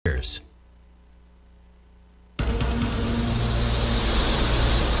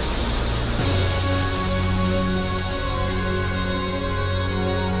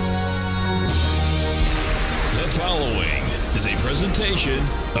presentation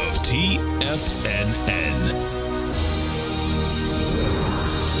of TFNN.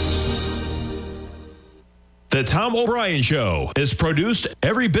 The Tom O'Brien Show is produced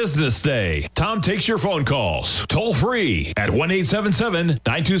every business day. Tom takes your phone calls toll free at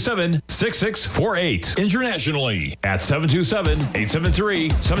 1-877-927-6648. Internationally at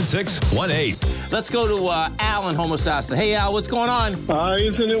 727-873-7618. Let's go to Al in Homosassa. Hey, Al, what's going on?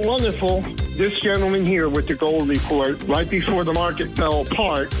 Isn't it wonderful? This gentleman here with the gold report, right before the market fell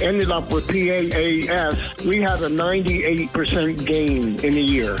apart, ended up with PAAS. We had a 98% gain in a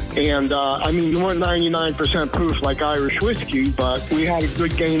year. And, I mean, you weren't 99% proof like Irish whiskey, but we had a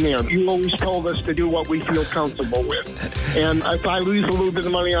good gain there. You always told us to do what we feel comfortable with. And if I lose a little bit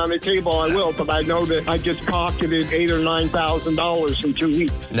of money on the table, I will, but I know that I just pocketed $8,000 or $9,000 in 2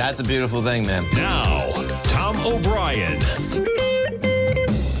 weeks. That's a beautiful thing, man. Now, Tom O'Brien.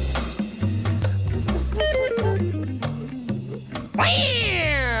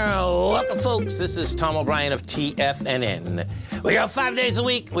 Welcome, folks. This is Tom O'Brien of TFNN. We go 5 days a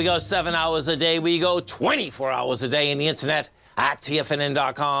week. We go 7 hours a day. We go 24 hours a day in the internet at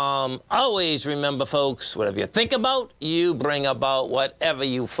TFNN.com. Always remember, folks, whatever you think about, you bring about. Whatever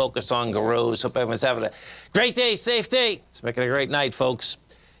you focus on grows. Hope everyone's having a great day, safe day. Let's make it a great night, folks.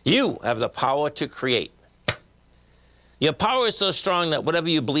 You have the power to create. Your power is so strong that whatever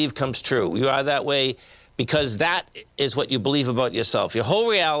you believe comes true. You are that way because that is what you believe about yourself. Your whole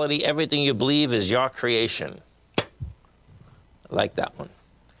reality, everything you believe is your creation. I like that one.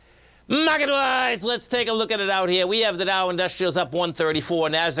 Market-wise, let's take a look at it out here. We have the Dow Industrials up 134,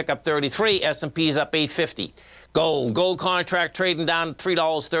 NASDAQ up 33, S&P's up 850. Gold contract trading down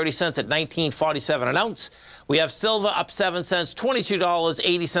 $3.30 at $19.47 an ounce. We have silver up 7 cents,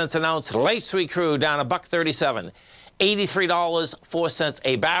 $22.80 an ounce. Light sweet crude down $1.37. $83.04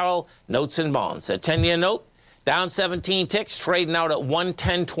 a barrel. Notes and bonds. A 10-year note down 17 ticks, trading out at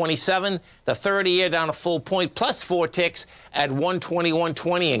 110.27. The 30-year down a full point, plus 4 ticks at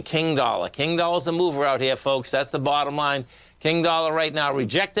 121.20. And King Dollar. King Dollar's the mover out here, folks. That's the bottom line. King Dollar right now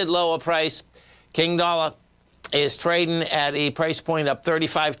rejected lower price. King Dollar is trading at a price point up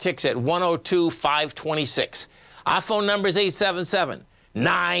 35 ticks at 102.526. Our phone number is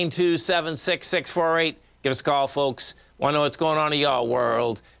 877-927-6648. Give us a call, folks. Want to know what's going on in your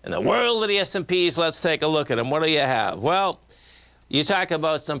world. In the world of the S&Ps, let's take a look at them. What do you have? Well, you talk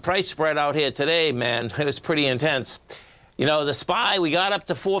about some price spread out here today, man. It was pretty intense. You know, the SPY, we got up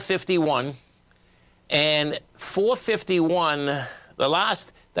to 451. And 451,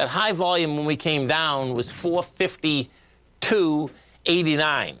 that high volume when we came down was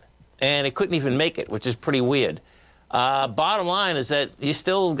 452.89. And it couldn't even make it, which is pretty weird. Bottom line is that you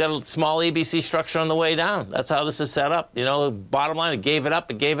still got a small ABC structure on the way down. That's how this is set up. You know, bottom line, it gave it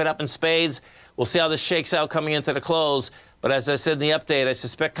up. It gave it up in spades. We'll see how this shakes out coming into the close. But as I said in the update, I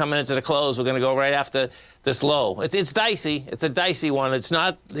suspect coming into the close, we're going to go right after this low. It's dicey. It's a dicey one. It's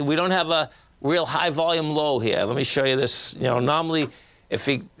not, we don't have a real high volume low here. Let me show you this. You know, normally, if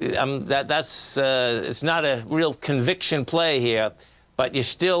it's not a real conviction play here, but you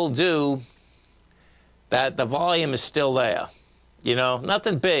still do. That the volume is still there, you know,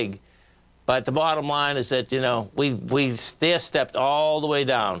 nothing big, but the bottom line is that, you know, we stair-stepped all the way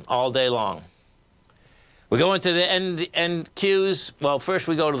down all day long. We go into the end Qs. Well, first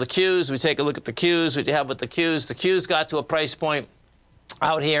we go to the Qs. We take a look at the Qs. What you have with the Qs? The Qs got to a price point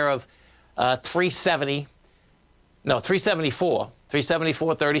out here of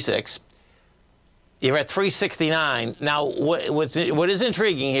 374.36. You're at 369. Now, what is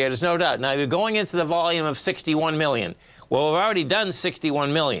intriguing here, there's no doubt. Now, you're going into the volume of 61 million. Well, we've already done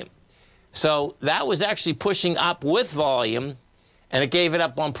 61 million. So that was actually pushing up with volume, and it gave it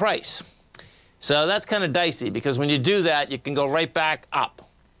up on price. So that's kind of dicey, because when you do that, you can go right back up,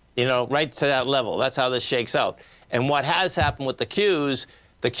 you know, right to that level. That's how this shakes out. And what has happened with the Qs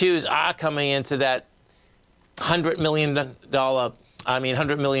are coming into that $100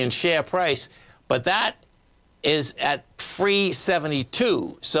 million share price. But that is at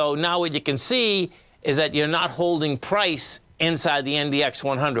 372. So now what you can see is that you're not holding price inside the NDX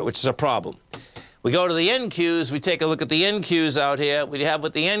 100, which is a problem. We go to the NQs. We take a look at the NQs out here. What do you have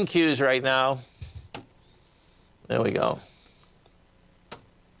with the NQs right now? There we go.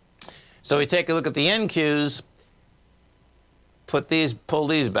 So we take a look at the NQs. Pull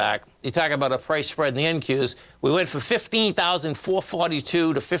these back. You talk about a price spread in the NQs. We went from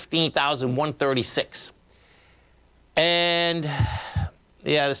 15,442 to 15,136. And,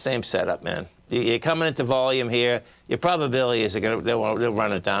 yeah, the same setup, man. You're coming into volume here. Your probability is they'll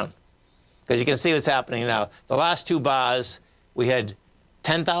run it down. Because you can see what's happening now. The last two bars, we had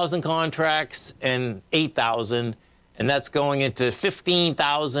 10,000 contracts and 8,000. and that's going into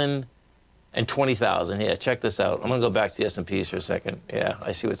 15,000 and 20,000. Here, check this out. I'm going to go back to the S&Ps for a second. Yeah,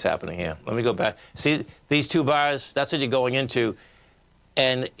 I see what's happening here. Let me go back. See these two bars? That's what you're going into.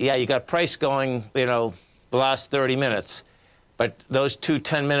 And, yeah, you got price going, you know, the last 30 minutes. But those two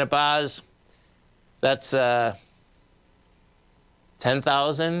 10-minute bars, that's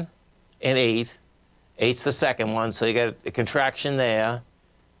 10,008. 8's the second one, so you got a contraction there.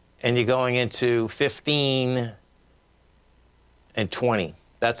 And you're going into 15 and 20.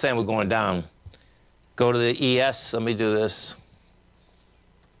 That's saying we're going down. Go to the ES. Let me do this.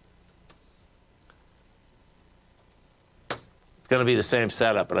 It's going to be the same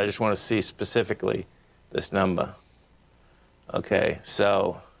setup, but I just want to see specifically this number. Okay,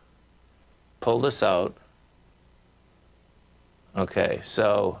 so pull this out. Okay,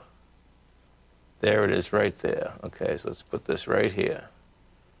 so there it is right there. Okay, so let's put this right here.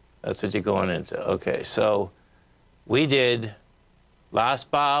 That's what you're going into. Okay, so we did...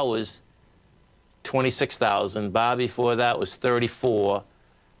 Last bar was 26,000. Bar before that was 34.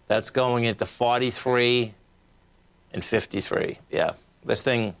 That's going into 43 and 53. Yeah, this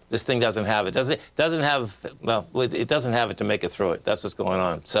thing doesn't have it. It doesn't have it to make it through it. That's what's going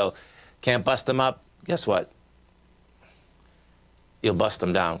on. So can't bust them up. Guess what? You'll bust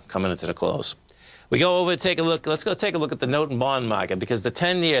them down coming into the close. We go over and take a look. Let's go take a look at the note and bond market, because the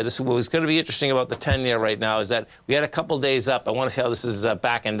 10-year, this is what's going to be interesting about the 10-year right now, is that we had a couple days up. I want to see how this is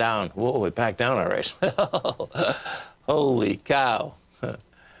backing down. Whoa, we backed down all right. Holy cow.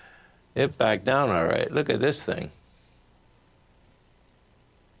 It backed down all right. Look at this thing.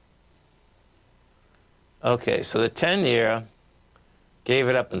 Okay, so the 10-year gave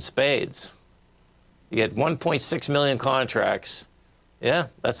it up in spades. You get 1.6 million contracts. Yeah,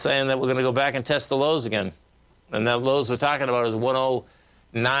 that's saying that we're going to go back and test the lows again. And that lows we're talking about is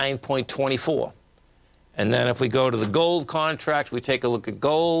 109.24. And then if we go to the gold contract, we take a look at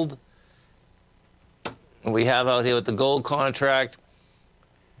gold. And we have out here with the gold contract,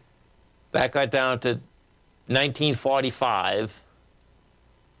 that got down to 1945.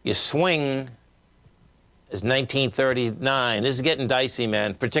 Your swing is 1939. This is getting dicey,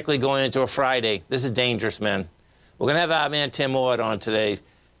 man, particularly going into a Friday. This is dangerous, man. We're going to have our man Tim Ward on today,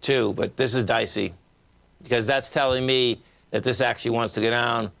 too, but this is dicey, because that's telling me that this actually wants to go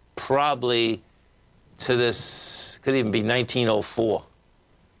down probably to this, could even be 1904.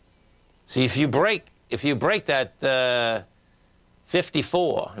 See, if you break that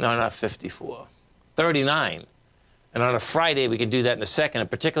 54, no, not 54, 39, and on a Friday we can do that in a second,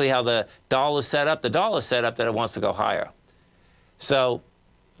 and particularly how the dollar's set up. The dollar's set up that it wants to go higher. So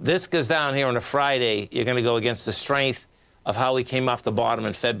this goes down here on a Friday, you're going to go against the strength of how we came off the bottom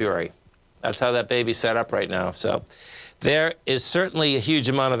in February. That's how that baby's set up right now. So there is certainly a huge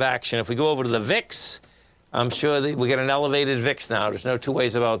amount of action. If we go over to the VIX, I'm sure that we get an elevated VIX now. There's no two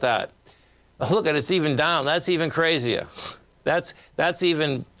ways about that. Oh, look at it, it's even down. That's even crazier. That's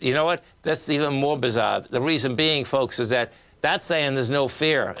even, you know what? That's even more bizarre. The reason being, folks, is that that's saying there's no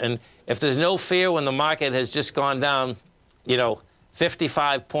fear. And if there's no fear when the market has just gone down, you know,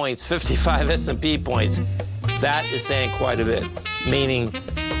 55 points, 55 S&P points, that is saying quite a bit, meaning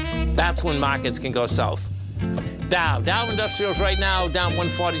that's when markets can go south. Dow Industrials right now down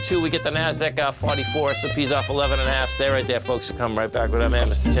 142. We get the NASDAQ 44, S&P's off 11.5. Stay right there, folks. We'll come right back with our man,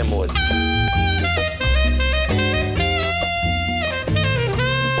 Mr. Tim Wood.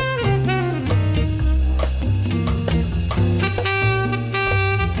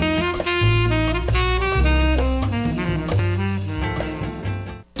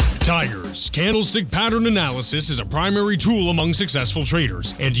 Tigers, candlestick pattern analysis is a primary tool among successful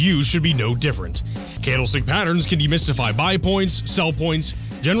traders, and you should be no different. Candlestick patterns can demystify buy points, sell points,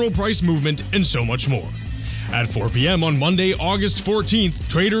 general price movement, and so much more. At 4 p.m. on Monday, August 14th,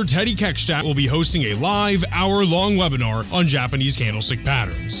 trader Teddy Keckstadt will be hosting a live hour-long webinar on Japanese candlestick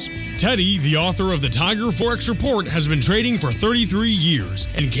patterns. Teddy, the author of the Tiger Forex Report, has been trading for 33 years,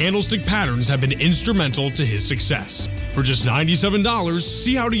 and candlestick patterns have been instrumental to his success. For just $97,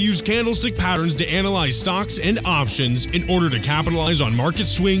 see how to use candlestick patterns to analyze stocks and options in order to capitalize on market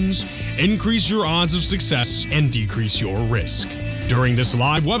swings, increase your odds of success, and decrease your risk. During this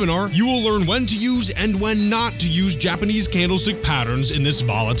live webinar, you will learn when to use and when not to use Japanese candlestick patterns in this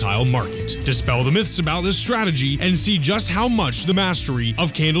volatile market, dispel the myths about this strategy, and see just how much the mastery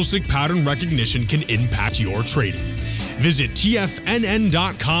of candlestick pattern recognition can impact your trading. Visit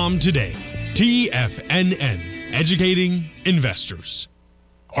TFNN.com today. TFNN, educating investors.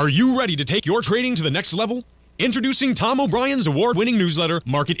 Are you ready to take your trading to the next level? Introducing Tom O'Brien's award-winning newsletter,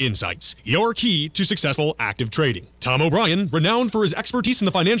 Market Insights, your key to successful active trading. Tom O'Brien, renowned for his expertise in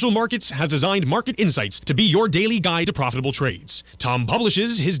the financial markets, has designed Market Insights to be your daily guide to profitable trades. Tom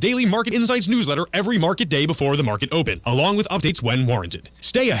publishes his daily Market Insights newsletter every market day before the market open, along with updates when warranted.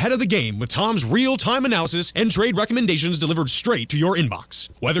 Stay ahead of the game with Tom's real-time analysis and trade recommendations delivered straight to your inbox.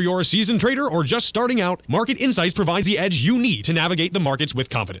 Whether you're a seasoned trader or just starting out, Market Insights provides the edge you need to navigate the markets with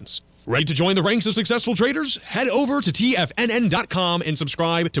confidence. Ready to join the ranks of successful traders? Head over to TFNN.com and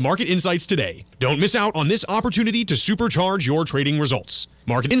subscribe to Market Insights today. Don't miss out on this opportunity to supercharge your trading results.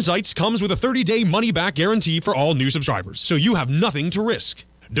 Market Insights comes with a 30-day money-back guarantee for all new subscribers, so you have nothing to risk.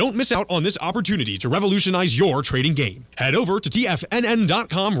 Don't miss out on this opportunity to revolutionize your trading game. Head over to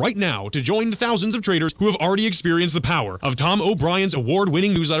TFNN.com right now to join the thousands of traders who have already experienced the power of Tom O'Brien's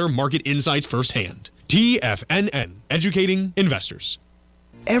award-winning newsletter, Market Insights, firsthand. TFNN, educating investors.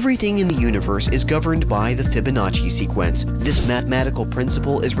 Everything in the universe is governed by the Fibonacci sequence. This mathematical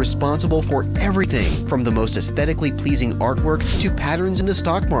principle is responsible for everything from the most aesthetically pleasing artwork to patterns in the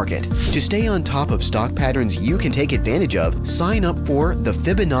stock market. To stay on top of stock patterns you can take advantage of, sign up for the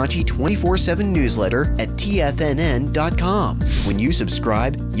Fibonacci 24/7 newsletter at TFNN.com. When you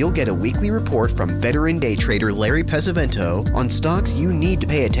subscribe, you'll get a weekly report from veteran day trader Larry Pesavento on stocks you need to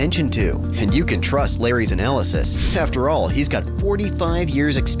pay attention to. And you can trust Larry's analysis. After all, he's got 45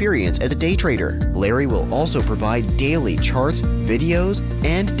 years experience as a day trader. Larry will also provide daily charts, videos,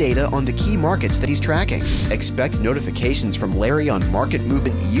 and data on the key markets that he's tracking. Expect notifications from Larry on market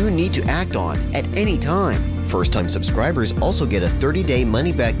movement you need to act on at any time. First-time subscribers also get a 30-day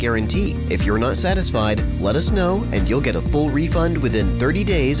money-back guarantee. If you're not satisfied, let us know and you'll get a full refund within 30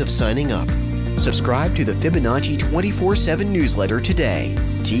 days of signing up. Subscribe to the Fibonacci 24/7 newsletter today.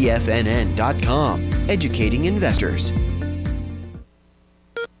 TFNN.com, educating investors.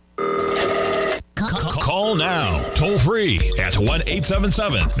 Call now, toll free at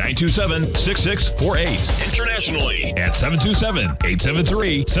 1-877-927-6648. Internationally at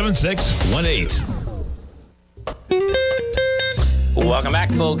 727-873-7618. Welcome back,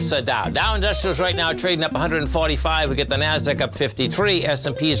 folks. Dow Industrials right now trading up 145. We get the Nasdaq up 53.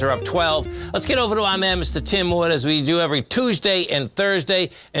 S&Ps are up 12. Let's get over to our man, Mr. Tim Wood, as we do every Tuesday and Thursday.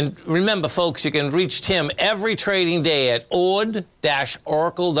 And remember, folks, you can reach Tim every trading day at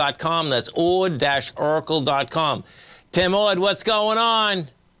ord-oracle.com. That's ord-oracle.com. Tim Wood, what's going on?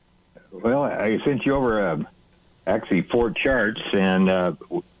 Well, I sent you over actually 4 charts, and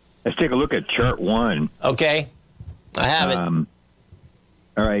let's take a look at chart 1. Okay, I have it.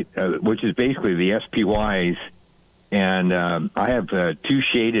 All right, which is basically the SPYs, and I have 2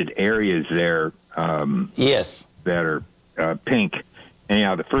 shaded areas there. Yes. That are pink.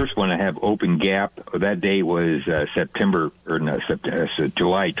 Anyhow, the first one I have open gap. That day was July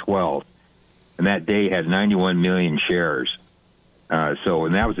 12th, and that day had 91 million shares. And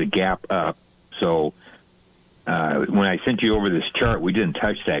that was a gap up. So when I sent you over this chart, we didn't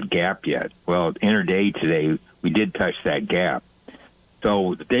touch that gap yet. Well, intraday today, we did touch that gap.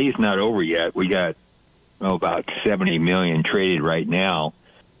 So the day's not over yet. We got about 70 million traded right now.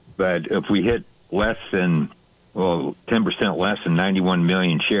 But if we hit less than, 10% less than 91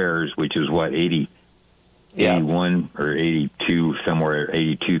 million shares, which is what, 81 or 82, somewhere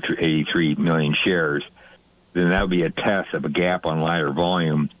 82 through 83 million shares, then that would be a test of a gap on lighter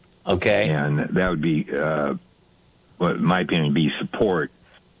volume. Okay. And that would be, what in my opinion, be support.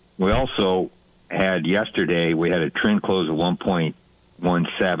 We also had yesterday, we had a trend close of 1.17.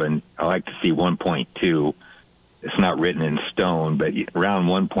 I like to see 1.2. It's not written in stone, but around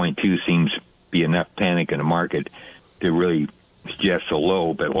 1.2 seems to be enough panic in the market to really suggest a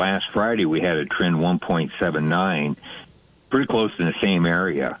low. But last Friday, we had a trend 1.79, pretty close in the same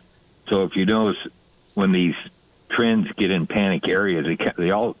area. So if you notice, when these trends get in panic areas,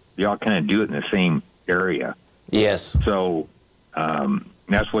 they all kind of do it in the same area. Yes. So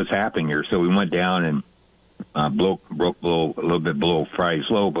that's what's happening here. So we went down and broke below, a little bit below Friday's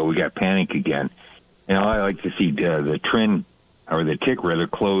low, but we got panic again. And I like to see the trend, or the tick rather,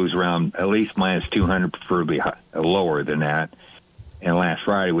 close around at least minus 200, preferably lower than that. And last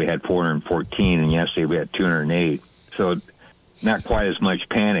Friday we had 414, and yesterday we had 208. So not quite as much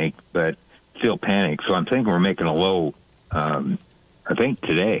panic, but still panic. So I'm thinking we're making a low, I think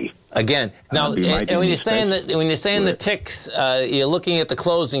today. Again, now, and when you're saying the ticks, you're looking at the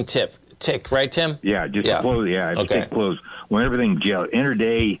closing tick, right, Tim? Yeah, close. Yeah, okay. Close. When everything gels,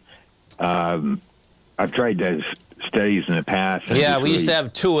 intraday. I've tried those studies in the past. Yeah, we used to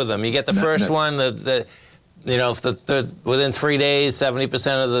have 2 of them. You get the first one, the within 3 days,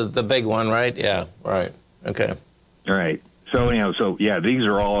 70% of the big one, right? Yeah, right. Okay. All right. So anyhow, these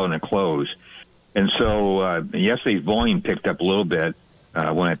are all in a close. And so yesterday's volume picked up a little bit.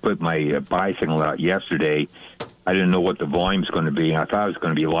 When I put my buy signal out yesterday, I didn't know what the volume's going to be. I thought it was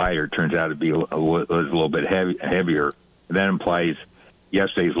going to be lighter. It turns out to be was a little bit heavier. And that implies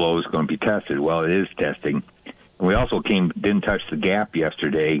yesterday's low is going to be tested. Well, it is testing. And we also didn't touch the gap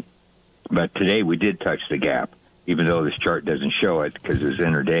yesterday, but today we did touch the gap, even though this chart doesn't show it because it's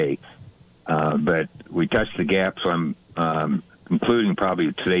intraday. But we touched the gap, so I'm concluding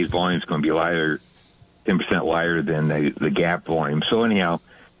probably today's volume is going to be lighter, 10% lighter than the gap volume. So anyhow,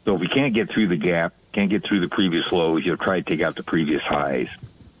 so if we can't get through the gap, can't get through the previous lows, you'll try to take out the previous highs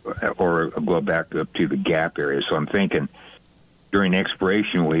or go back up to the gap area. So I'm thinking during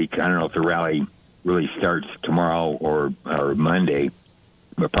expiration week, I don't know if the rally really starts tomorrow or Monday,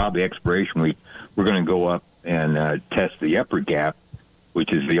 but probably expiration week, we're going to go up and test the upper gap,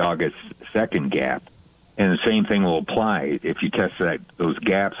 which is the August 2nd gap. And the same thing will apply if you test those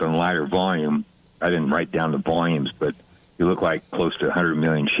gaps on lighter volume. I didn't write down the volumes, but you look like close to 100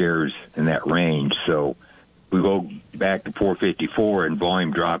 million shares in that range. So we go back to 454 and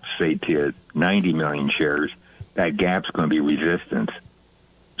volume drops, say, to 90 million shares. That gap's going to be resistance.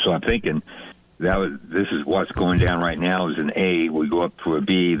 So I'm thinking this is what's going down right now is an A. We go up to a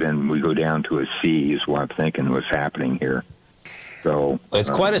B, then we go down to a C is what I'm thinking what's happening here. So it's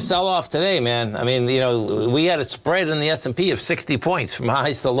quite a sell-off today, man. I mean, we had a spread in the S&P of 60 points from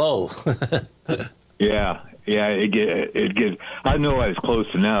highs to low. Yeah, it gets. I know I was close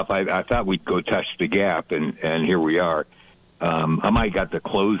enough. I thought we'd go touch the gap, and here we are. I might got the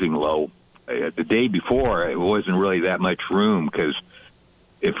closing low. The day before, it wasn't really that much room because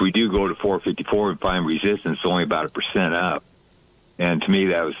if we do go to 454 and find resistance, it's only about 1% up. And to me,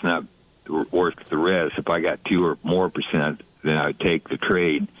 that was not worth the risk. If I got 2 or more percent, then I would take the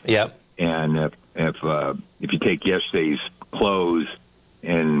trade. Yep. And if you take yesterday's close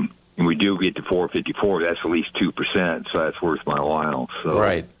and we do get to 454, that's at least 2%, so that's worth my while. So,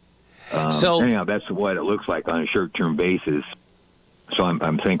 right. So anyhow, that's what it looks like on a short-term basis. So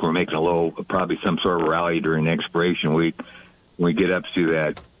I'm thinking we're making a low, probably some sort of rally during expiration week. When we get up to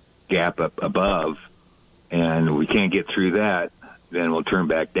that gap up above, and we can't get through that, then we'll turn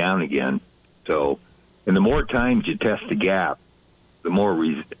back down again. So, and the more times you test the gap, the more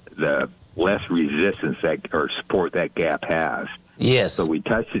the less resistance or support that gap has. Yes. So we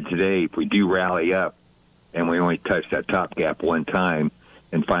touched it today. If we do rally up, and we only touch that top gap one time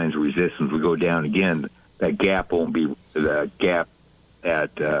and finds resistance, we go down again. That gap won't be the gap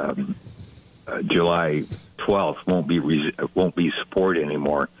at July 12th won't be support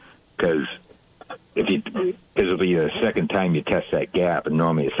anymore because it'll be the second time you test that gap, and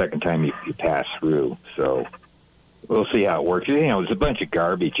normally the second time you pass through. So we'll see how it works. There's a bunch of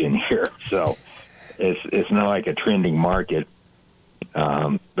garbage in here, so it's not like a trending market.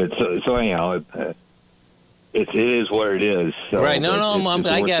 But so anyhow, it is what it is. So right? No,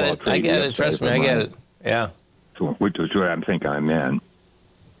 I get it. I get it. Trust me, I get it. Yeah. Which is what I'm thinking I'm in.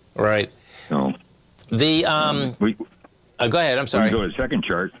 Right. So the go ahead. I'm sorry. We can go to the second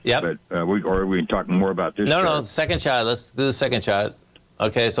chart. Yep. But are we talking more about this? No, second chart. Let's do the second chart.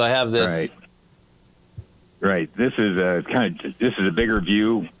 Okay, so I have this. Right. This is a bigger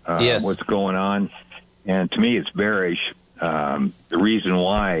view. Yes. What's going on, and to me, it's bearish. The reason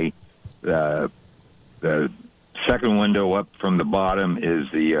why the second window up from the bottom is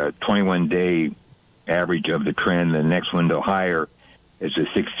the 21-day average of the trend. The next window higher is the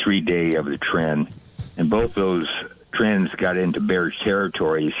 63-day of the trend. And both those trends got into bearish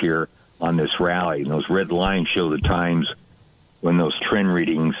territories here on this rally. And those red lines show the times when those trend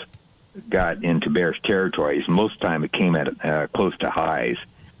readings got into bearish territories. Most of the time it came at close to highs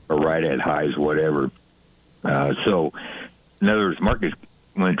or right at highs, whatever. So, in other words, market,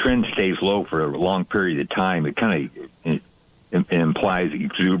 when a trend stays low for a long period of time, it kind of it implies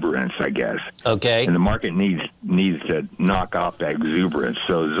exuberance, I guess. Okay. And the market needs to knock off that exuberance.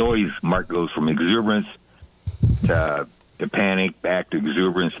 So there's always market goes from exuberance to panic, back to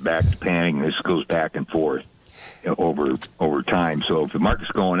exuberance, back to panic, and this goes back and forth over time. So if the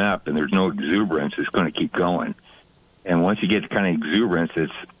market's going up and there's no exuberance, it's going to keep going. And once you get to kind of exuberance,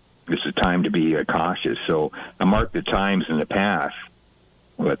 it's a time to be cautious. So I marked the times in the past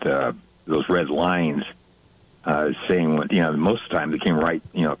with those red lines. Saying what most of the time they came right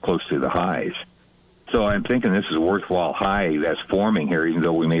close to the highs. So I'm thinking this is a worthwhile high that's forming here, even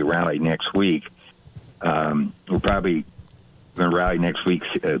though we may rally next week. We're probably going to rally next week,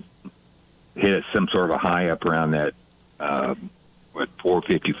 hit some sort of a high up around that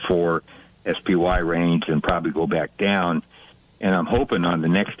 454 SPY range, and probably go back down. And I'm hoping on the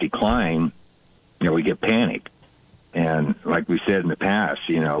next decline, we get panic. And like we said in the past,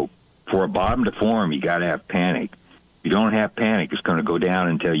 for a bottom to form, you got to have panic. If you don't have panic, it's going to go down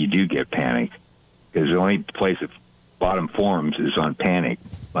until you do get panic, because the only place that bottom forms is on panic.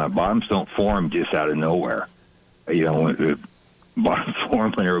 Bottoms don't form just out of nowhere. The bottom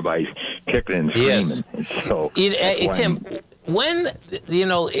form when everybody's kicking and screaming. Yes. So, Tim, when,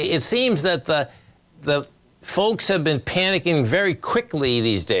 it seems that the folks have been panicking very quickly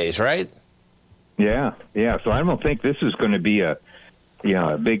these days, right? Yeah. So I don't think this is going to be a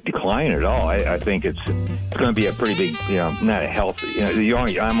big decline at all. I think it's going to be a pretty big, not a healthy.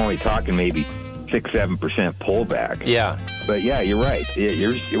 I'm only talking maybe 6-7% pullback. Yeah. But yeah, you're right.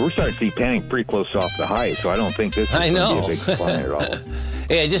 We're starting to see panic pretty close off the high. So I don't think this is going to be a big decline at all.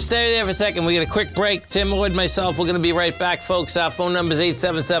 Yeah, just stay there for a second. We get a quick break. Tim Wood, myself, we're going to be right back, folks. Phone number is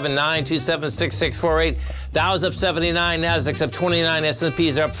 877-927-6648. Dow's up 79, Nasdaq's up 29,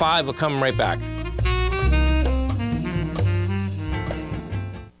 S&P's are up 5. We'll come right back.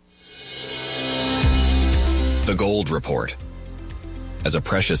 The Gold Report. As a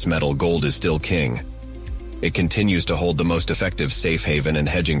precious metal, gold is still king. It continues to hold the most effective safe haven and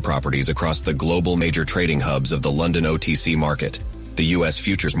hedging properties across the global major trading hubs of the London OTC market, the U.S.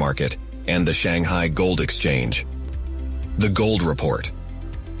 futures market, and the Shanghai Gold Exchange. The Gold Report.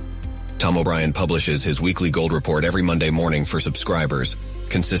 Tom O'Brien publishes his weekly gold report every Monday morning for subscribers,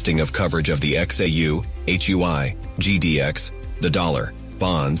 consisting of coverage of the XAU, HUI, GDX, the dollar,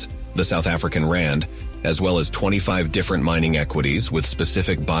 bonds, the South African rand, as well as 25 different mining equities with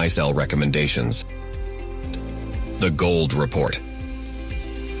specific buy-sell recommendations. The Gold Report.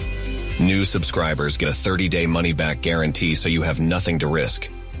 New subscribers get a 30-day money-back guarantee, so you have nothing to risk.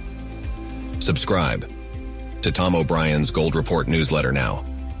 Subscribe to Tom O'Brien's Gold Report newsletter now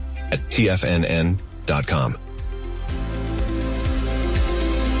at TFNN.com.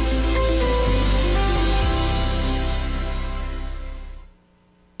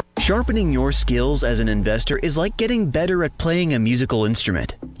 Sharpening your skills as an investor is like getting better at playing a musical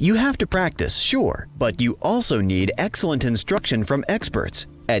instrument. You have to practice, sure, but you also need excellent instruction from experts.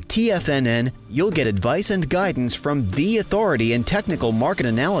 At TFNN, you'll get advice and guidance from the authority in technical market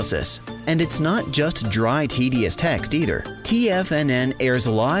analysis. And it's not just dry, tedious text either. TFNN airs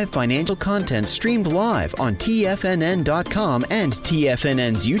live financial content streamed live on TFNN.com and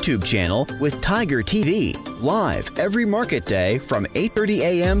TFNN's YouTube channel with Tiger TV, live every market day from 8:30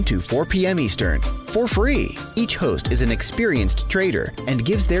 a.m. to 4 p.m. Eastern, for free. Each host is an experienced trader and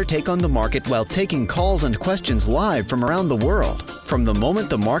gives their take on the market while taking calls and questions live from around the world. From the moment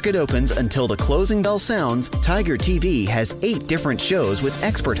the market opens until the closing bell sounds, Tiger TV has 8 different shows with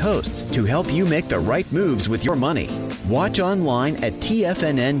expert hosts to help you make the right moves with your money. Watch online at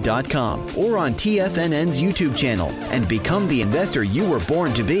TFNN.com or on TFNN's YouTube channel and become the investor you were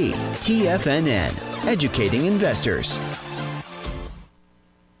born to be. TFNN, educating investors.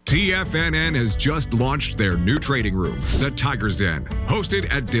 TFNN has just launched their new trading room, the Tiger's Den, hosted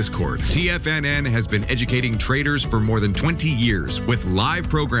at Discord. TFNN has been educating traders for more than 20 years with live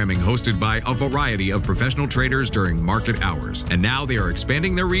programming hosted by a variety of professional traders during market hours. And now they are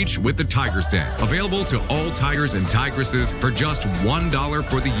expanding their reach with the Tiger's Den, available to all tigers and tigresses for just $1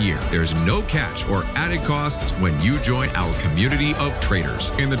 for the year. There's no catch or added costs when you join our community of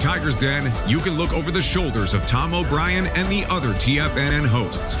traders. In the Tiger's Den, you can look over the shoulders of Tom O'Brien and the other TFNN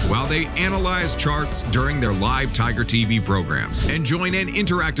hosts while they analyze charts during their live Tiger TV programs, and join an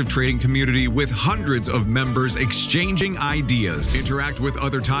interactive trading community with hundreds of members exchanging ideas. Interact with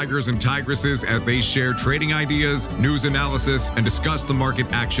other tigers and tigresses as they share trading ideas, news analysis, and discuss the market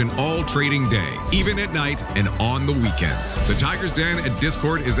action all trading day, even at night and on the weekends. The Tiger's Den at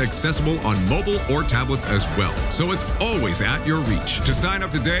Discord is accessible on mobile or tablets as well, so it's always at your reach. To sign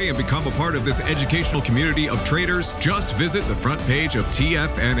up today and become a part of this educational community of traders, just visit the front page of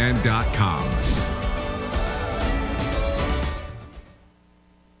TFNN.com.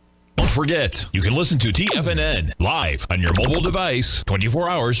 Don't forget, you can listen to TFNN live on your mobile device 24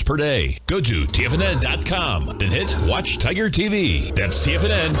 hours per day. Go to TFNN.com, then hit Watch Tiger TV. That's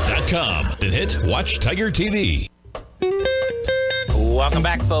TFNN.com, then hit Watch Tiger TV. Welcome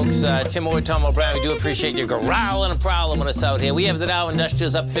back, folks. Tim Wood, Tom O'Brien. We do appreciate your growling and prowling with us out here. We have the Dow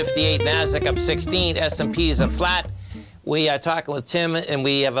Industrials up 58, Nasdaq up 16, S&P's up flat. We are talking with Tim, and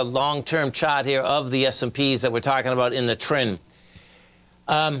we have a long-term chart here of the S&Ps that we're talking about in the trend.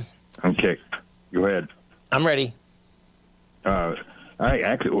 Okay, go ahead. I'm ready.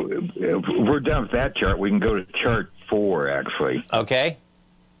 Actually, if we're done with that chart, we can go to chart 4, actually. Okay.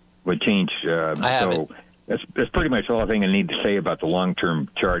 We change. I have it. That's pretty much all I think I need to say about the long-term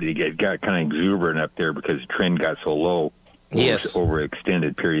chart. It got kind of exuberant up there because the trend got so low over an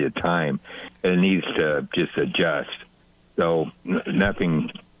extended period of time. And it needs to just adjust. So nothing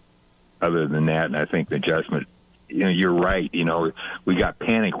other than that, and I think the adjustment, you're right. We got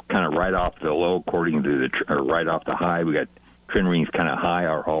panic kind of right off the low, according to or right off the high. We got trend readings kind of high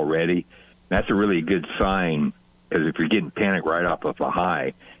already. That's a really good sign, because if you're getting panic right off of a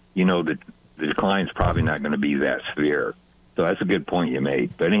high, that the decline's probably not going to be that severe. So that's a good point you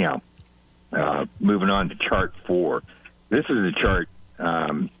made. But anyhow, moving on to chart 4. This is a chart,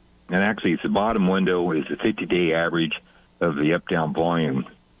 and actually it's the bottom window is the 50-day average of the up-down volume.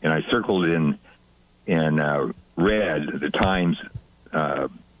 And I circled in red the times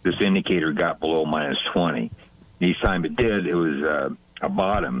this indicator got below -20. Each time it did, it was a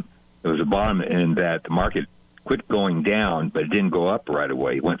bottom. It was a bottom in that the market quit going down, but it didn't go up right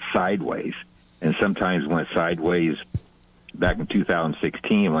away. It went sideways. And sometimes went sideways. Back in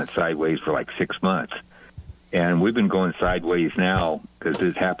 2016, went sideways for like 6 months. And we've been going sideways now, because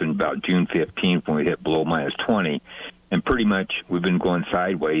this happened about June 15th when we hit below -20. And pretty much we've been going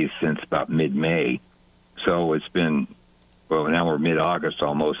sideways since about mid-May. So it's been, well, now we're mid-August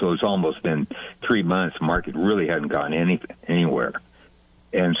almost. So it's almost been 3 months. The market really hasn't gone anywhere.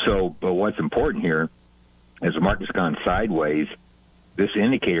 And so, but what's important here, as the market's gone sideways, this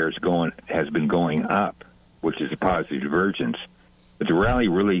indicator has been going up, which is a positive divergence. But the rally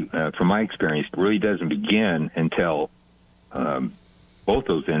really, from my experience, really doesn't begin until both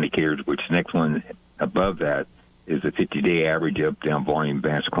those indicators, which the next one above that is the 50-day average up-down volume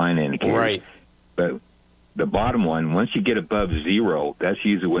advanced decline indicator. Right. But the bottom one, once you get above 0, that's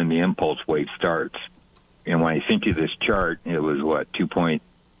usually when the impulse wave starts. And when I sent you this chart, it was,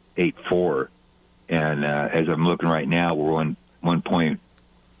 2.84. And as I'm looking right now, we're on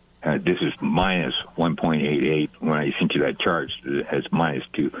this is minus 1.88. When I sent you that chart, it has minus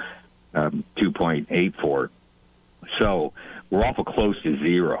 2.84. So we're awful close to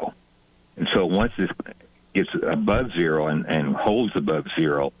 0. And so once this gets above 0 and holds above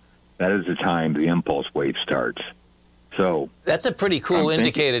 0, that is the time the impulse wave starts. So that's a pretty cool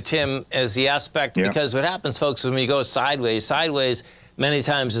indicator, Tim, as the aspect, because what happens, folks, when we go sideways many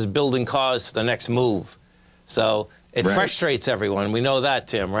times is building cause for the next move. So it frustrates everyone. We know that,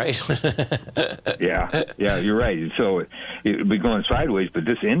 Tim, right? Yeah, you're right. So it'll be going sideways, but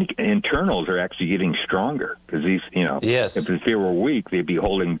this internals are actually getting stronger, because these, if they were weak, they'd be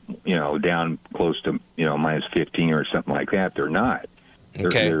holding, down close to, -15 or something like that. They're not.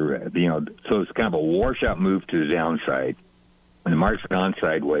 Okay. So it's kind of a washout move to the downside. When the market's gone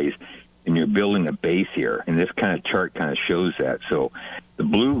sideways, and you're building a base here, and this kind of chart kind of shows that. So the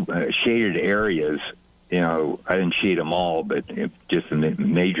blue shaded areas, I didn't shade them all, but just the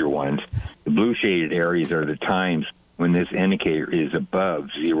major ones. The blue shaded areas are the times when this indicator is above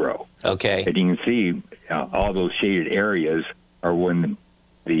 0. Okay. And you can see all those shaded areas are when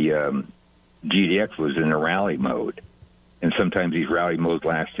the GDX was in a rally mode. And sometimes these rally modes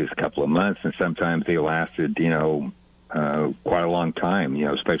last just a couple of months, and sometimes they lasted, quite a long time,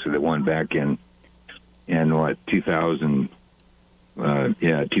 especially the one back in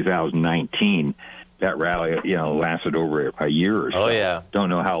 2019. That rally, lasted over a year or so. Oh, yeah. Don't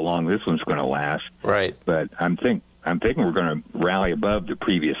know how long this one's going to last. Right. But I'm thinking we're going to rally above the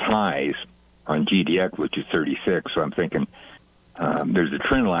previous highs on GDX, which is 36. So I'm thinking there's a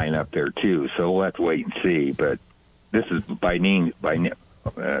trend line up there too. So we'll have to wait and see. But this is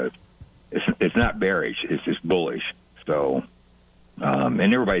it's not bearish. It's just bullish. So and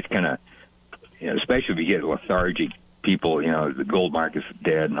everybody's kind of, especially if you get lethargic people, the gold market's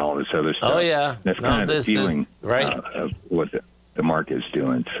dead and all this other stuff. Oh, yeah. That's kind of the feeling of what the market is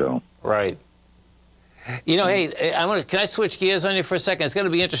doing. So right. Hey, can I switch gears on you for a second? It's going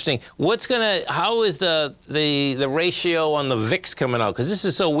to be interesting. How is the ratio on the VIX coming out? Because this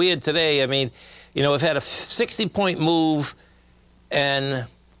is so weird today. I mean, we've had a 60-point move, and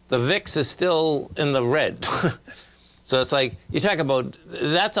the VIX is still in the red. So it's like, you talk about,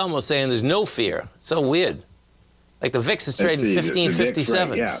 that's almost saying there's no fear. It's so weird. Like the VIX is trading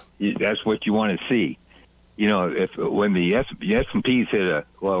 1557. Right, yeah, that's what you want to see. When the S&P's hit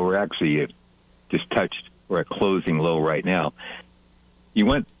we're actually just touched, we're at closing low right now. You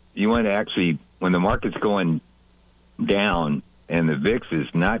want to actually, when the market's going down and the VIX is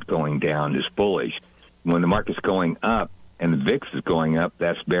not going down, is bullish. When the market's going up and the VIX is going up,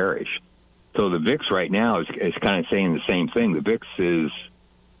 that's bearish. So the VIX right now is kind of saying the same thing. The VIX is,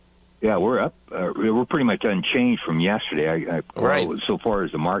 we're up. We're pretty much unchanged from yesterday. Right. So far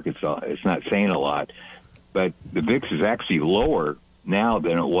as the market's, it's not saying a lot. But the VIX is actually lower now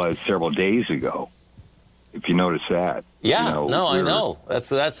than it was several days ago, if you notice that. Yeah, I know.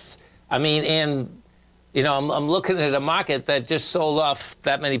 That's. I mean, and I'm looking at a market that just sold off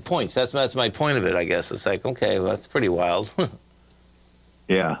that many points. That's my point of it, I guess. It's like, okay, well, that's pretty wild.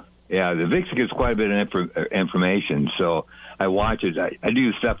 Yeah. Yeah, the VIX gets quite a bit of information, so I watch it. I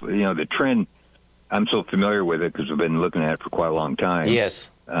do stuff, the trend, I'm so familiar with it because I've been looking at it for quite a long time.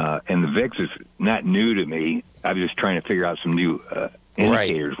 Yes. And the VIX is not new to me. I'm just trying to figure out some new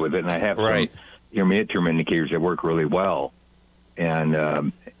indicators with it, and I have some midterm indicators that work really well. And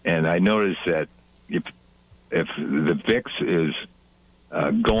I noticed that if the VIX is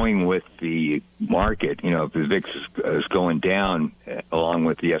going with the market, if the VIX is going down along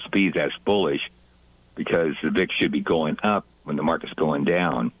with the S&Ps, that's bullish because the VIX should be going up when the market's going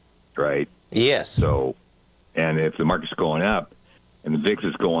down, right? Yes. So, and if the market's going up and the VIX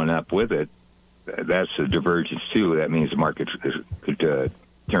is going up with it, that's a divergence too. That means the market could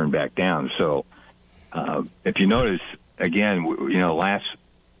turn back down. So, if you notice, again, we're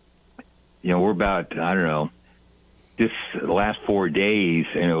about, I don't know, this last 4 days,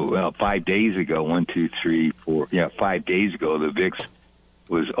 5 days ago, 5 days ago, the VIX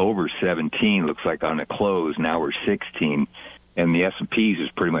was over 17, looks like on the close. Now we're 16, and the S&Ps is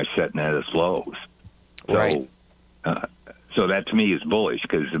pretty much setting at its lows. So, right. So that to me is bullish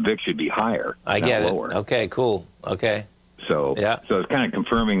because the VIX should be higher, I get it. lower. Okay, cool. Okay. So, so it's kind of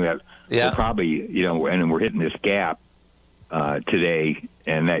confirming that we're probably, and we're hitting this gap today,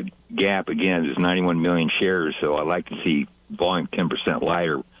 and that gap again is 91 million shares. So I like to see volume 10%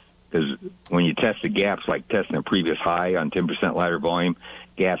 lighter because when you test the gaps, like testing a previous high on 10% lighter volume,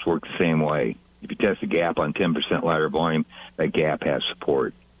 gaps work the same way. If you test a gap on 10% lighter volume, that gap has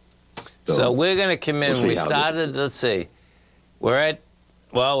support. So we're going to come in. We started. Let's see. We're at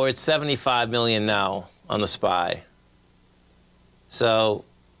 75 million now on the SPY. So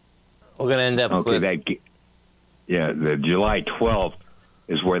we're going to end up with the July 12th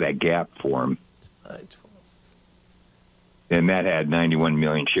is where that gap formed. And that had 91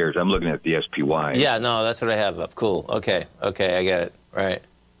 million shares. I'm looking at the SPY. Yeah, no, that's what I have up. Cool. Okay, I get it. Right.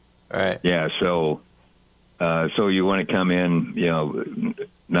 Yeah, so you want to come in,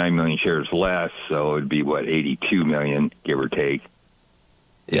 9 million shares less, so it'd be 82 million, give or take.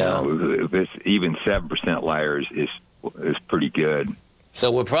 Yeah. If it's even 7% liars is pretty good. So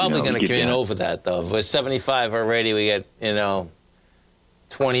we're probably going to come in over that, though. If we're 75 already, we get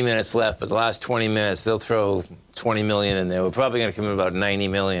 20 minutes left, but the last 20 minutes they'll throw 20 million in there. We're probably going to come in about 90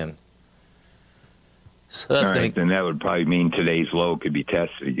 million. So that's going to. Then that would probably mean today's low could be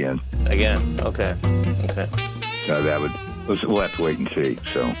tested again. Okay. So that would. We'll have to wait and see.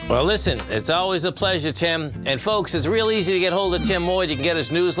 So. Well, listen, it's always a pleasure, Tim. And folks, it's real easy to get hold of Tim Moore. You can get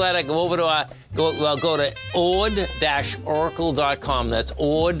his newsletter. Go over to go to ord-oracle.com. That's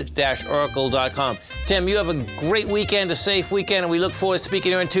ord-oracle.com. Tim, you have a great weekend, a safe weekend, and we look forward to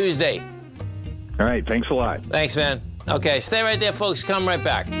speaking to you on Tuesday. All right. Thanks a lot. Thanks, man. Okay, stay right there, folks. Come right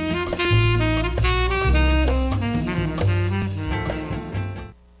back.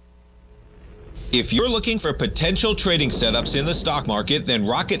 If you're looking for potential trading setups in the stock market, then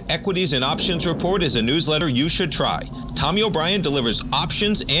Rocket Equities and Options Report is a newsletter you should try. Tommy O'Brien delivers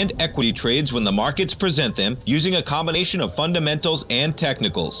options and equity trades when the markets present them, using a combination of fundamentals and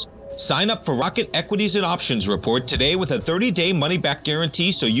technicals. Sign up for Rocket Equities and Options Report today with a 30-day money-back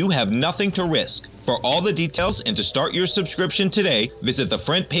guarantee so you have nothing to risk. For all the details and to start your subscription today, visit the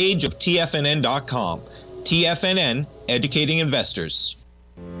front page of TFNN.com. TFNN, educating investors.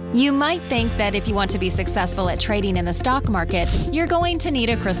 You might think that if you want to be successful at trading in the stock market, you're going to need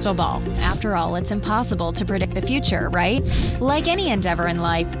a crystal ball. After all, it's impossible to predict the future, right? Like any endeavor in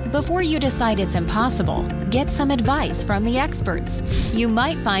life, before you decide it's impossible, get some advice from the experts. You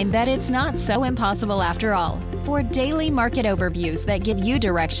might find that it's not so impossible after all. For daily market overviews that give you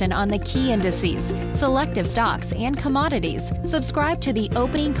direction on the key indices, selective stocks, and commodities, subscribe to the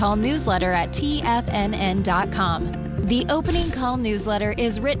Opening Call newsletter at TFNN.com. The Opening Call newsletter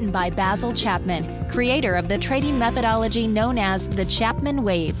is written by Basil Chapman, creator of the trading methodology known as the Chapman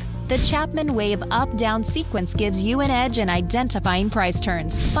Wave. The Chapman Wave up-down sequence gives you an edge in identifying price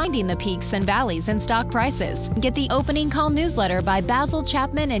turns, finding the peaks and valleys in stock prices. Get the Opening Call newsletter by Basil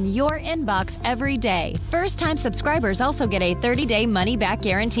Chapman in your inbox every day. First-time subscribers also get a 30-day money-back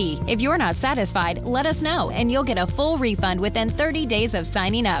guarantee. If you're not satisfied, let us know, and you'll get a full refund within 30 days of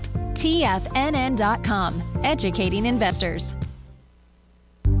signing up. TFNN.com, educating investors.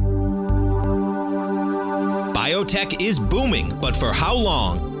 Biotech is booming, but for how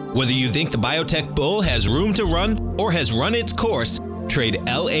long? Whether you think the biotech bull has room to run or has run its course, trade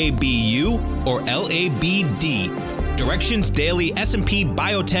LABU or LABD. Direction's daily S&P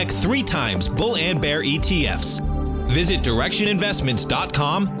Biotech 3 times bull and bear ETFs. Visit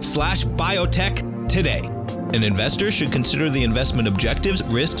directioninvestments.com/biotech today. An investor should consider the investment objectives,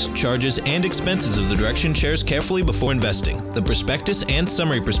 risks, charges, and expenses of the Direction shares carefully before investing. The prospectus and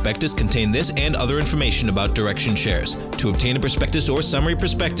summary prospectus contain this and other information about Direction shares. To obtain a prospectus or summary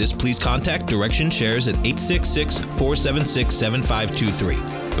prospectus, please contact Direction shares at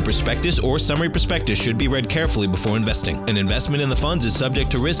 866-476-7523. The prospectus or summary prospectus should be read carefully before investing. An investment in the funds is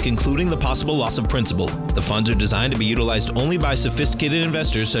subject to risk, including the possible loss of principal. The funds are designed to be utilized only by sophisticated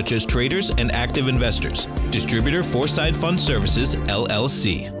investors such as traders and active investors. Distributor Foreside Fund Services,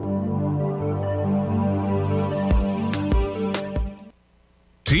 LLC.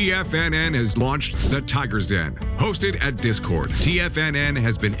 TFNN has launched The Tiger's Den. Hosted at Discord, TFNN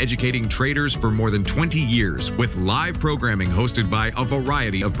has been educating traders for more than 20 years with live programming hosted by a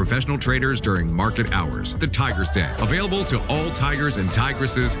variety of professional traders during market hours. The Tiger's Den, available to all tigers and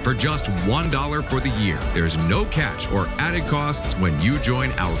tigresses for just $1 for the year. There's no catch or added costs when you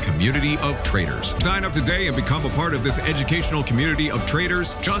join our community of traders. Sign up today and become a part of this educational community of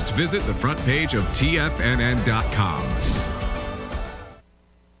traders. Just visit the front page of TFNN.com.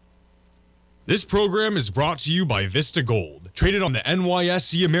 This program is brought to you by Vista Gold, traded on the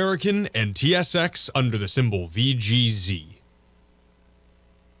NYSE American and TSX under the symbol VGZ.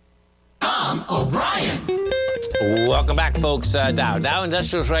 Tom O'Brien. Welcome back, folks. Dow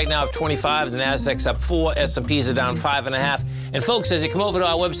Industrials right now up 25, the Nasdaq's up 4, S&Ps are down 5.5. And folks, as you come over to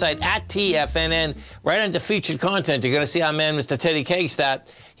our website at TFNN, right under featured content, you're going to see our man, Mr. Teddy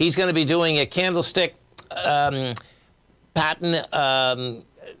Kagstad. He's going to be doing a candlestick pattern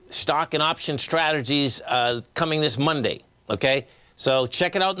stock and option strategies coming this Monday, okay? So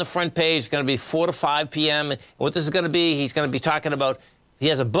check it out in the front page. It's going to be 4 to 5 p.m. And what this is going to be, he's going to be talking about, he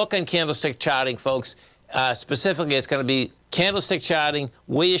has a book on candlestick charting, folks. Specifically, it's going to be candlestick charting,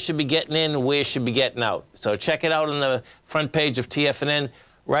 where you should be getting in and where you should be getting out. So check it out on the front page of TFNN,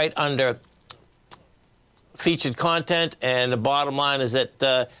 right under featured content. And the bottom line is that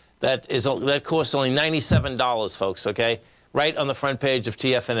that costs only $97, folks, okay? Right on the front page of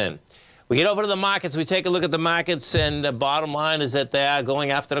TFNN. We get over to the markets, we take a look at the markets, and the bottom line is that they are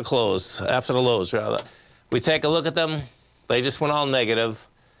going after the close, after the lows, rather. We take a look at them, they just went all negative.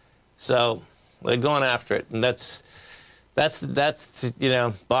 So they're going after it. And that's you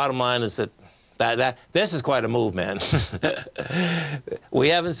know, bottom line is that this is quite a move, man. We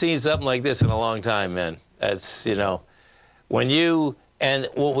haven't seen something like this in a long time, man. That's, you know, and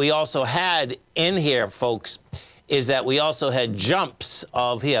what we also had in here, folks, is that we also had jumps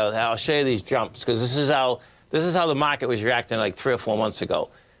of, here, I'll show you these jumps, because this is how the market was reacting like 3 or 4 months ago.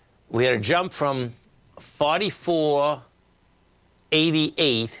 We had a jump from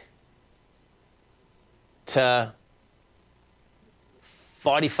 44.88 to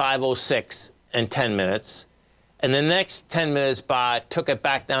 45.06 in 10 minutes. And the next 10 minutes bar took it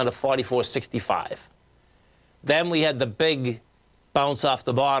back down to 44.65. Then we had the big bounce off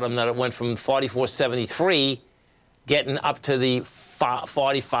the bottom that it went from 44.73 getting up to the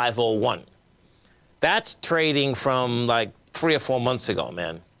 45.01. That's trading from like 3 or 4 months ago,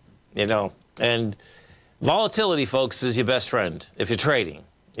 man. You know, and volatility, folks, is your best friend if you're trading.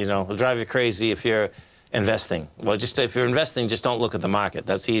 You know, it'll drive you crazy if you're investing. Well, just if you're investing, just don't look at the market.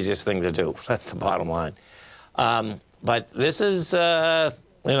 That's the easiest thing to do. That's the bottom line. But this is, you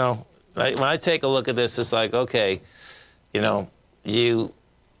know, when I take a look at this, it's like, okay, you know,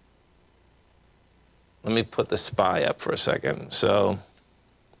 let me put the SPY up for a second. So,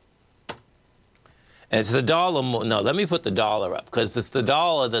 and it's the dollar. No, let me put the dollar up, because it's the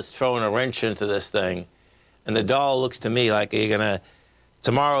dollar that's throwing a wrench into this thing. And the dollar looks to me like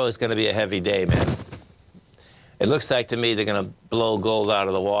tomorrow is going to be a heavy day, man. It looks like to me they're going to blow gold out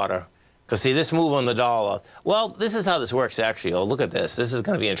of the water. Because see, this move on the dollar, well, this is how this works, actually. Oh, look at this. This is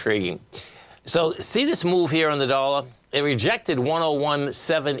going to be intriguing. So see this move here on the dollar? It rejected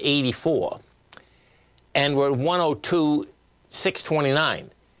 101.784. And we're at 102.629.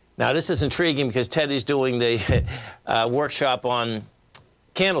 Now, this is intriguing because Teddy's doing the workshop on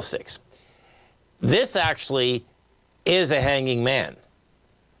candlesticks. This actually is a hanging man.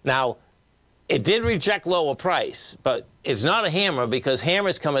 Now, it did reject lower price, but it's not a hammer, because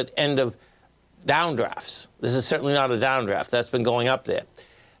hammers come at end of downdrafts. This is certainly not a downdraft. That's been going up there.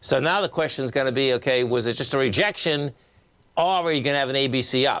 So now the question is going to be, okay, was it just a rejection, or are you going to have an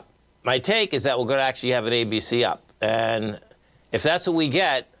ABC up? My take is that we're going to actually have an ABC up. And if that's what we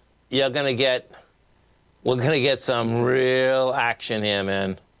get, we're going to get some real action here,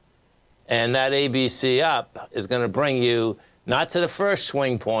 man. And that ABC up is going to bring you not to the first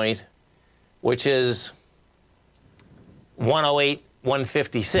swing point, which is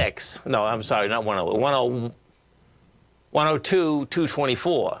 108.156. No, I'm sorry, not 108.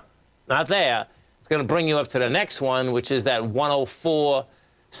 102.224. Not there. It's going to bring you up to the next one, which is that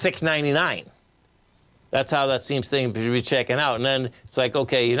 104,699. That's how that seems to be checking out. And then it's like,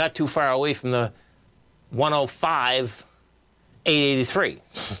 okay, you're not too far away from the 105,883.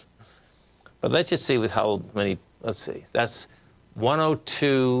 But let's just see with how many, let's see. That's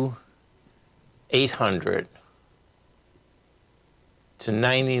 102,800 to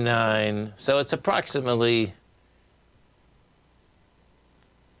 99. So it's approximately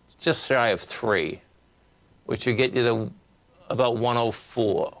just shy of 3, which would get you to about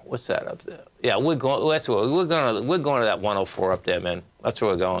 104. What's that up there? Yeah, we're going. That's where we're going to that 104 up there, man. That's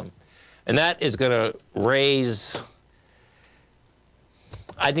where we're going, and that is going to raise.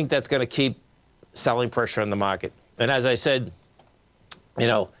 I think that's going to keep selling pressure on the market. And as I said, you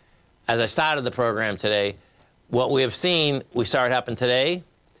know, as I started the program today, what we have seen, we saw it happen today,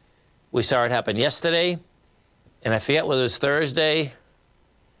 we saw it happen yesterday, and I forget whether it was Thursday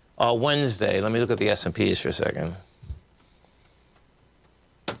or Wednesday. Let me look at the S&Ps for a second.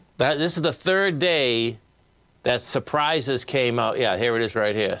 This is the third day that surprises came out. Yeah, here it is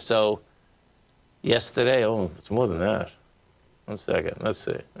right here. So yesterday, oh, it's more than that. 1 second, let's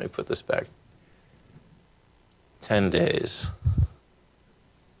see. Let me put this back. 10 days.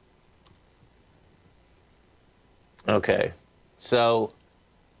 Okay, so,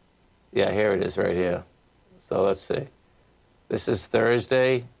 yeah, here it is right here. So let's see. This is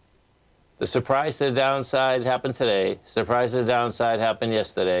Thursday. The surprise to the downside happened today. Surprise to the downside happened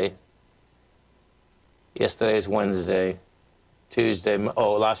yesterday. Yesterday is Wednesday. Tuesday,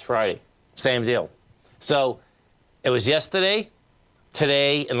 oh, last Friday. Same deal. So it was yesterday,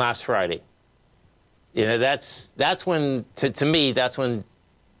 today, and last Friday. You know, that's when, to me, that's when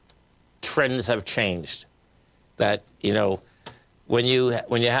trends have changed. That, you know, when you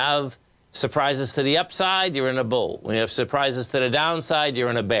have surprises to the upside, you're in a bull. When you have surprises to the downside, you're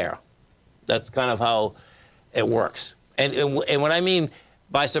in a bear. That's kind of how it works. And what I mean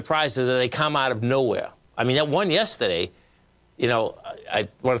by surprises is that they come out of nowhere. I mean, that one yesterday, you know, I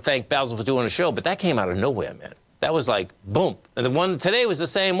want to thank Basil for doing the show, but that came out of nowhere, man. That was like, boom. And the one today was the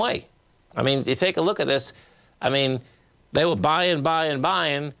same way. I mean, you take a look at this. I mean, they were buying,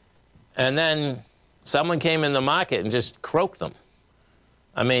 and then someone came in the market and just croaked them.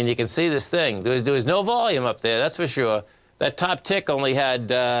 I mean, you can see this thing. There was no volume up there, that's for sure. That top tick only had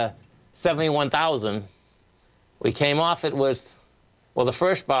 71,000. We came off it with, well, the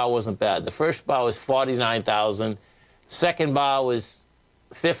first bar wasn't bad. The first bar was 49,000. Second bar was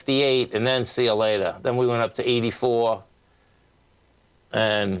 58, and then see you later. Then we went up to 84,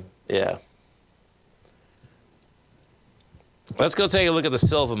 and yeah. Let's go take a look at the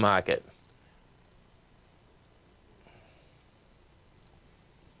silver market.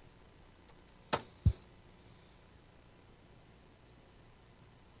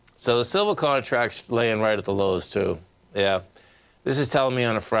 So the silver contract's laying right at the lows, too. Yeah. This is telling me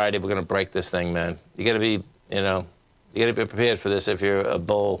on a Friday we're going to break this thing, man. You got to be, you know, you got to be prepared for this if you're a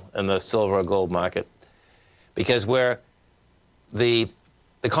bull in the silver or gold market. Because where the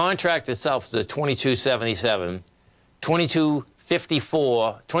contract itself is at 22.77,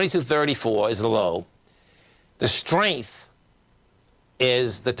 22.54, 22.34 is the low. The strength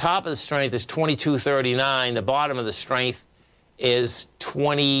is, the top of the strength is 22.39. The bottom of the strength is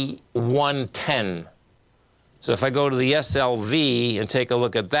 21.10. So if I go to the SLV and take a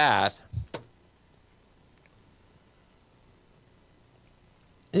look at that,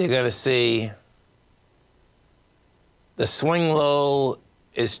 you're going to see the swing low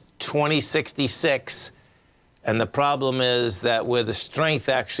is 20.66, and the problem is that where the strength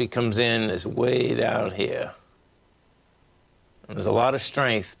actually comes in is way down here. And there's a lot of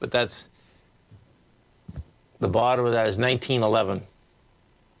strength, but that's the bottom of that is 19.11.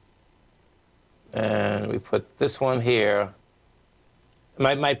 And we put this one here.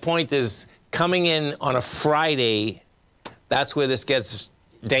 My point is, coming in on a Friday, that's where this gets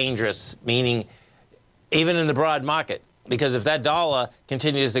dangerous, meaning even in the broad market. Because if that dollar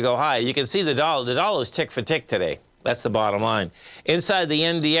continues to go high, you can see the dollar is tick for tick today. That's the bottom line. Inside the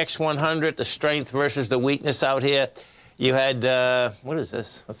NDX 100, the strength versus the weakness out here, you had, what is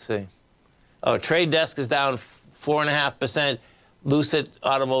this? Let's see. Oh, Trade Desk is down 4.5%. Lucid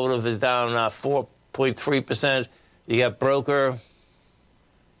Automotive is down 4.3%. You got Broker.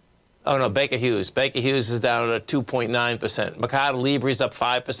 Oh, no, Baker Hughes. Baker Hughes is down at 2.9%. Mercado Libre's up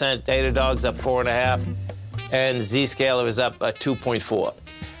 5%. Datadog's up 4.5%. And Zscaler is up 2.4%.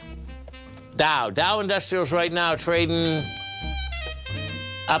 Dow Industrials right now trading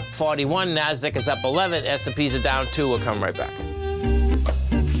up 41. NASDAQ is up 11. S&Ps are down 2. We'll come right back.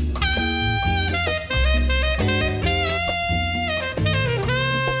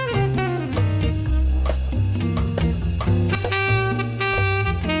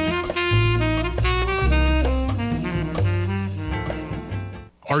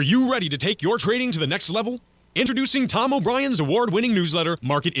 Are you ready to take your trading to the next level? Introducing Tom O'Brien's award-winning newsletter,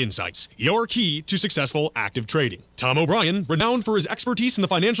 Market Insights, your key to successful active trading. Tom O'Brien, renowned for his expertise in the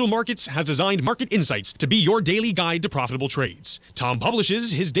financial markets, has designed Market Insights to be your daily guide to profitable trades. Tom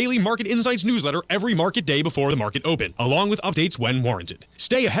publishes his daily Market Insights newsletter every market day before the market open, along with updates when warranted.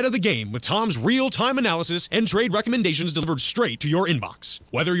 Stay ahead of the game with Tom's real-time analysis and trade recommendations delivered straight to your inbox.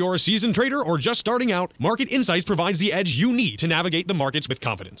 Whether you're a seasoned trader or just starting out, Market Insights provides the edge you need to navigate the markets with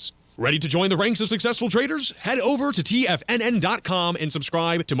confidence. Ready to join the ranks of successful traders? Head over to TFNN.com and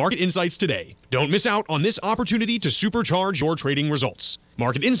subscribe to Market Insights today. Don't miss out on this opportunity to supercharge your trading results.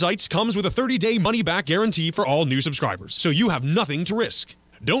 Market Insights comes with a 30-day money-back guarantee for all new subscribers, so you have nothing to risk.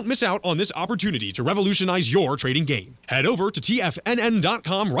 Don't miss out on this opportunity to revolutionize your trading game. Head over to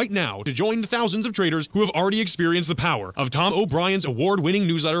TFNN.com right now to join the thousands of traders who have already experienced the power of Tom O'Brien's award-winning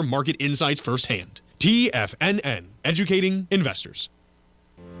newsletter, Market Insights, firsthand. TFNN, educating investors.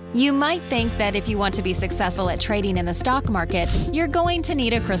 You might think that if you want to be successful at trading in the stock market, you're going to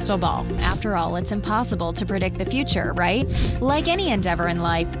need a crystal ball. After all, it's impossible to predict the future, right? Like any endeavor in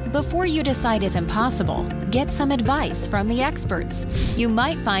life, before you decide it's impossible, get some advice from the experts. You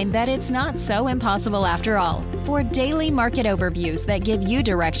might find that it's not so impossible after all. For daily market overviews that give you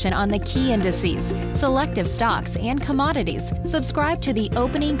direction on the key indices, selective stocks, and commodities, subscribe to the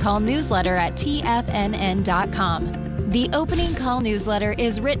Opening Call newsletter at TFNN.com. The Opening Call newsletter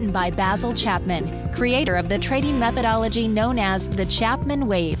is written by Basil Chapman, creator of the trading methodology known as the Chapman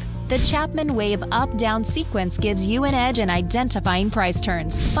Wave. The Chapman Wave up-down sequence gives you an edge in identifying price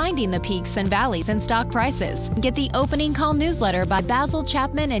turns, finding the peaks and valleys in stock prices. Get the Opening Call newsletter by Basil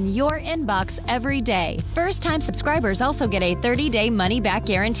Chapman in your inbox every day. First-time subscribers also get a 30-day money-back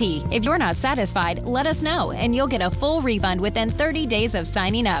guarantee. If you're not satisfied, let us know, and you'll get a full refund within 30 days of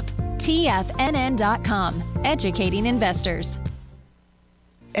signing up. TFNN.com, educating investors.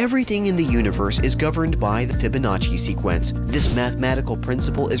 Everything in the universe is governed by the Fibonacci sequence. This mathematical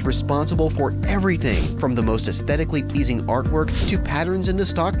principle is responsible for everything from the most aesthetically pleasing artwork to patterns in the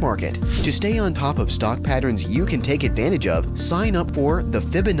stock market. To stay on top of stock patterns you can take advantage of, sign up for the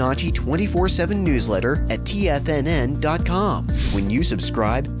Fibonacci 24/7 newsletter at TFNN.com. When you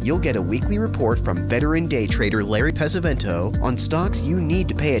subscribe, you'll get a weekly report from veteran day trader Larry Pesavento on stocks you need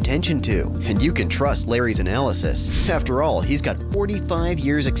to pay attention to. And you can trust Larry's analysis. After all, he's got 45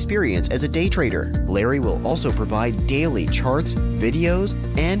 years experience as a day trader. Larry will also provide daily charts, videos,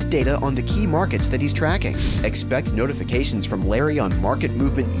 and data on the key markets that he's tracking. Expect notifications from Larry on market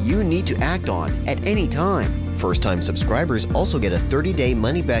movement you need to act on at any time. First-time subscribers also get a 30-day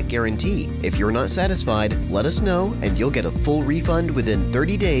money-back guarantee. If you're not satisfied, let us know and you'll get a full refund within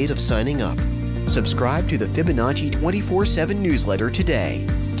 30 days of signing up. Subscribe to the Fibonacci 24/7 newsletter today.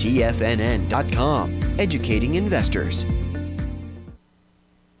 TFNN.com, educating investors.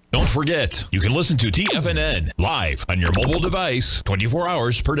 Don't forget, you can listen to TFNN live on your mobile device 24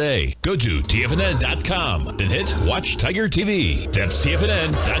 hours per day. Go to TFNN.com, then hit Watch Tiger TV. That's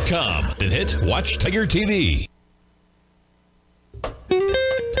TFNN.com, then hit Watch Tiger TV.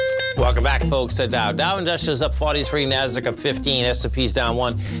 Welcome back, folks. Dow Industrials up 43, NASDAQ up 15, S&P's down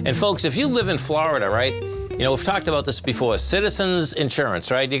 1. And, folks, if you live in Florida, right, you know, we've talked about this before, Citizens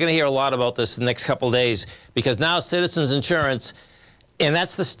Insurance, right? You're going to hear a lot about this in the next couple of days because now Citizens Insurance, and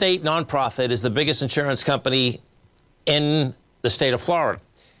that's the state nonprofit, is the biggest insurance company in the state of Florida.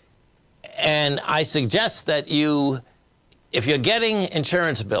 And I suggest that if you're getting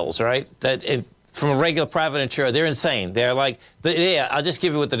insurance bills, right, from a regular private insurer, they're insane. They're like, yeah, I'll just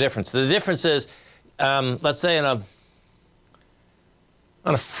give you what the difference. The difference is, let's say on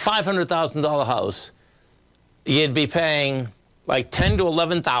a $500,000 house, you'd be paying like $10,000 to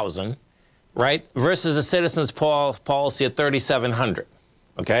 $11,000. Right, versus a Citizens policy at $3,700.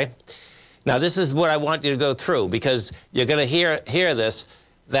 Okay, now this is what I want you to go through because you're going to hear this,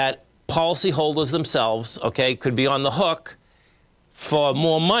 that policyholders themselves, okay, could be on the hook for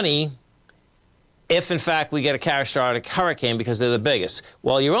more money if in fact we get a catastrophic hurricane because they're the biggest.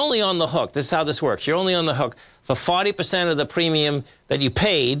 Well, you're only on the hook. This is how this works. You're only on the hook for 40% of the premium that you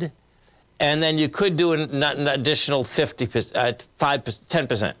paid. And then you could do an additional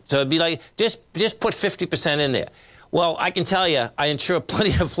 10%. So it'd be like, just put 50% in there. Well, I can tell you, I insure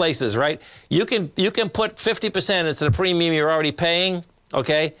plenty of places, right? You can put 50% into the premium you're already paying,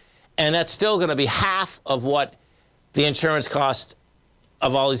 okay? And that's still going to be half of what the insurance cost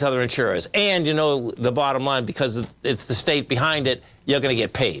of all these other insurers. And you know the bottom line, because it's the state behind it, you're going to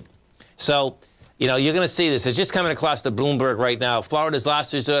get paid. So, you know, you're going to see this. It's just coming across the Bloomberg right now. Florida's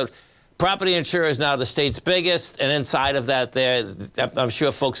last resort property insurer is now the state's biggest, and inside of that, I'm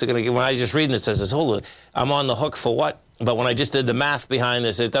sure folks are going to get, when I was just reading it, says, hold on, I'm on the hook for what? But when I just did the math behind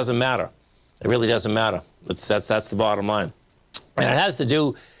this, it doesn't matter. It really doesn't matter. That's the bottom line. And it has to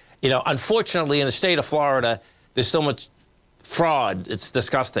do, you know, unfortunately in the state of Florida, there's so much fraud. It's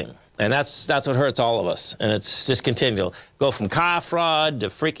disgusting. And that's what hurts all of us. And it's just continual. Go from car fraud to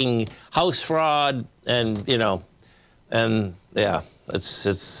freaking house fraud, and you know, and yeah,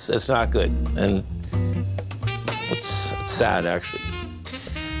 it's not good. And it's sad actually.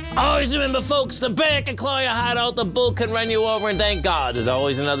 Always remember, folks, the bear can claw your heart out, the bull can run you over, and thank God there's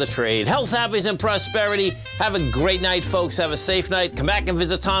always another trade. Health, happiness, and prosperity. Have a great night, folks. Have a safe night. Come back and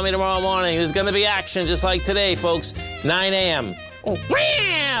visit Tommy tomorrow morning. There's going to be action just like today, folks. 9 a.m. Oh,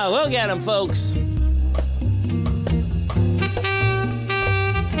 we'll get them, folks.